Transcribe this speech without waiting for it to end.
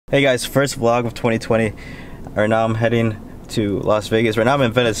Hey guys, first vlog of 2020. Right now I'm heading to Las Vegas. Right now I'm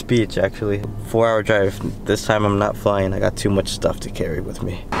in Venice Beach actually. 4-hour drive. This time I'm not flying. I got too much stuff to carry with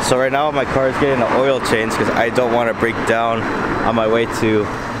me. So right now my car is getting an oil change because I don't want to break down on my way to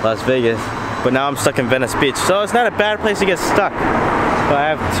Las Vegas. But now I'm stuck in Venice Beach. So it's not a bad place to get stuck. But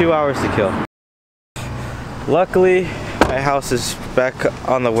I have 2 hours to kill. Luckily, my house is back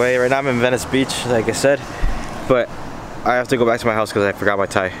on the way. Right now I'm in Venice Beach, like I said. But I have to go back to my house because I forgot my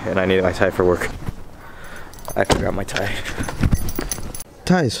tie and I need my tie for work. I forgot my tie.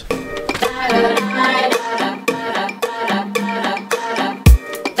 Ties.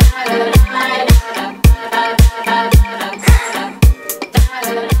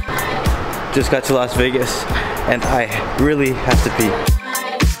 Just got to Las Vegas and I really have to pee.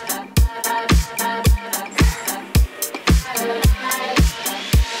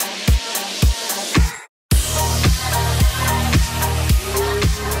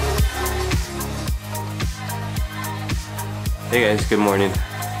 Hey guys, good morning.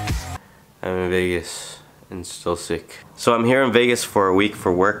 I'm in Vegas and still sick. So I'm here in Vegas for a week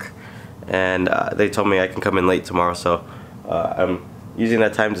for work and they told me I can come in late tomorrow, so I'm using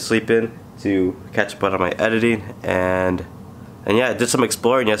that time to sleep in to catch up on my editing and yeah, I did some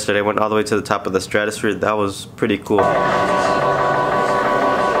exploring yesterday. I went all the way to the top of the stratosphere. That was pretty cool.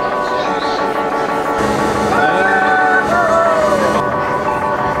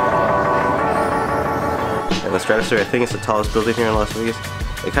 The Stratosphere, I think it's the tallest building here in Las Vegas.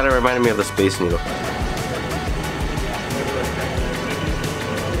 It kind of reminded me of the Space Needle.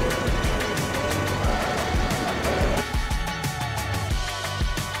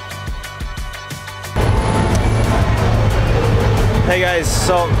 Hey guys,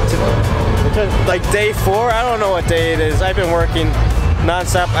 so like day 4, I don't know what day it is. I've been working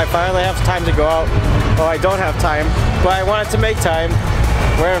non-stop. I finally have time to go out. Oh, I don't have time, but I wanted to make time.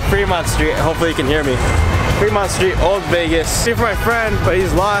 We're in Fremont Street. Hopefully you can hear me. Fremont Street, Old Vegas. Here for my friend, but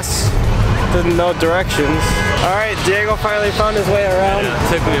he's lost. Doesn't know directions. Alright, Diego finally found his way around. Yeah, it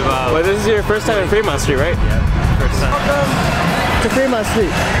took me about... Well, this is your first time in Fremont Street, right? Yeah, first time. Welcome to Fremont Street.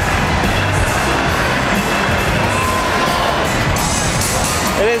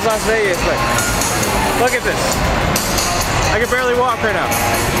 It is Las Vegas, but look at this. I can barely walk right now.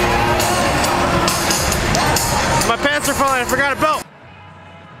 My pants are falling, I forgot a belt.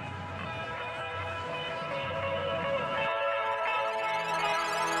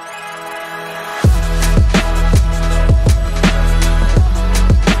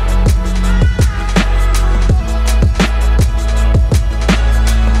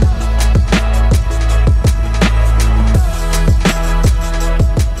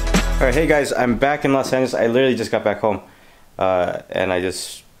 Alright, hey guys, I'm back in Los Angeles. I literally just got back home and I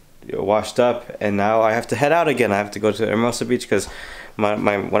just washed up and now I have to head out again. I have to go to Hermosa Beach because one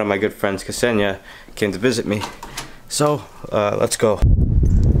of my good friends, Ksenia, came to visit me. So, let's go.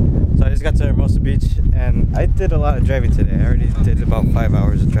 So I just got to Hermosa Beach and I did a lot of driving today. I already did about 5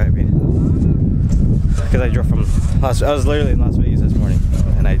 hours of driving because I drove from I was literally in Las Vegas this morning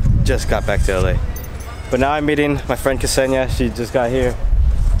and I just got back to LA. But now I'm meeting my friend Ksenia. She just got here.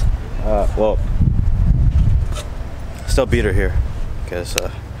 Well, still beat her here because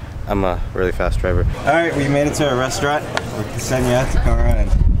I'm a really fast driver. Alright, we made it to a restaurant with Ksenia, Takara, and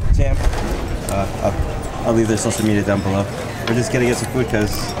Champ. I'll leave their social media down below. We're just gonna get some food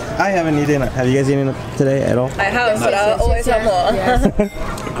because I haven't eaten. Have you guys eaten today at all? I have, but I'll always have more.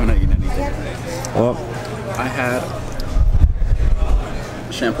 I'm not eating anything today. Well, I had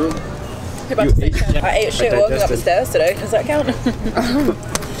shampoo. I ate shit walking up the stairs today. Does that count?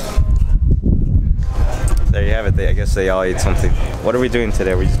 there you have it. I guess they all ate something. What are we doing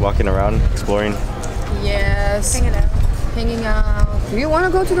today? Are we just walking around, exploring? Yes. Hanging out. Do you want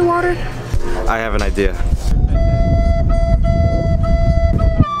to go to the water? I have an idea.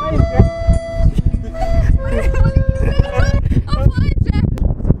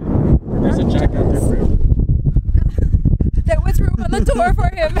 There's a jack out there for him. There was room on the door for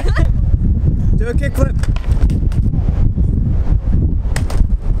him. Do a kickflip.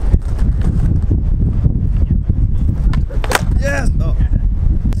 Yes! Oh.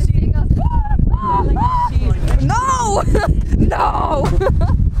 No! No!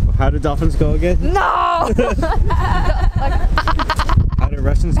 How do dolphins go again? No! How do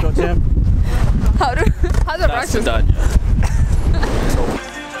Russians go, Champ? How do Russians? Done.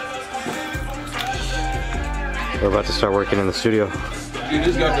 We're about to start working in the studio. You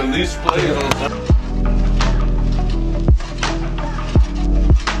just got the least play on the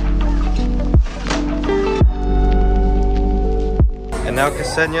And now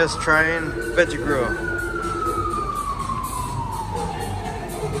Ksenia's trying veggie grill.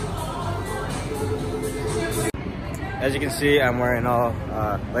 As you can see, I'm wearing all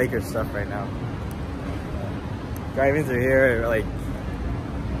Lakers stuff right now. Driving through here, like,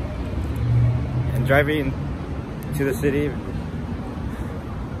 and driving to the city.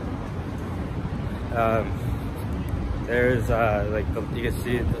 There's like you can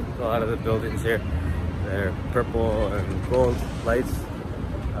see a lot of the buildings here. They're purple and gold lights.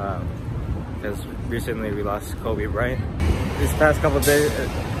 Because recently we lost Kobe Bryant. These past couple of days,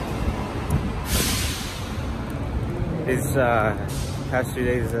 these past few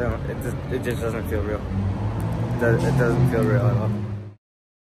days, it just doesn't feel real. It doesn't feel real at all.